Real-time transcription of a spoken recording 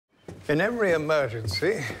In every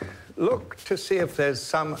emergency, look to see if there's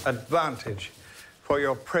some advantage for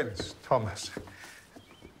your prince, Thomas.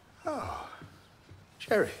 Oh,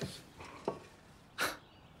 cherries.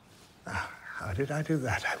 How did I do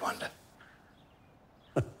that, I wonder?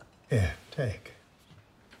 Here, take.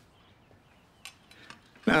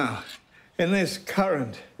 Now, in this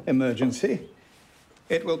current emergency,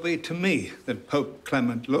 it will be to me that Pope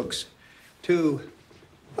Clement looks to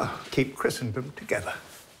keep Christendom together.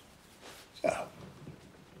 So,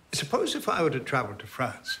 suppose if I were to travel to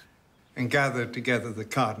France and gather together the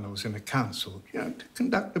cardinals in a council, to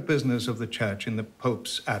conduct the business of the church in the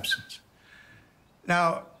Pope's absence.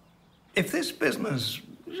 Now, if this business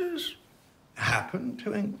just happened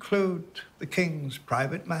to include the king's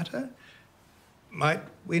private matter, might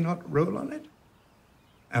we not rule on it?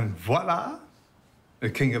 And voila, the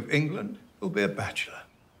King of England will be a bachelor.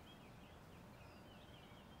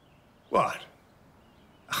 What?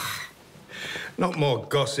 Not more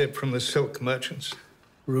gossip from the silk merchants.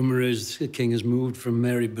 Rumor is the king has moved from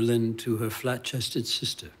Mary Boleyn to her flat-chested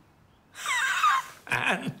sister.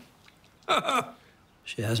 Anne?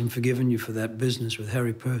 She hasn't forgiven you for that business with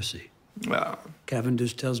Harry Percy. Well,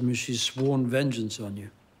 Cavendish tells me she's sworn vengeance on you.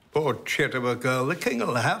 Poor chit of a girl. The king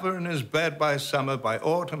will have her in his bed by summer. By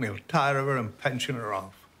autumn, he'll tire of her and pension her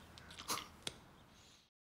off.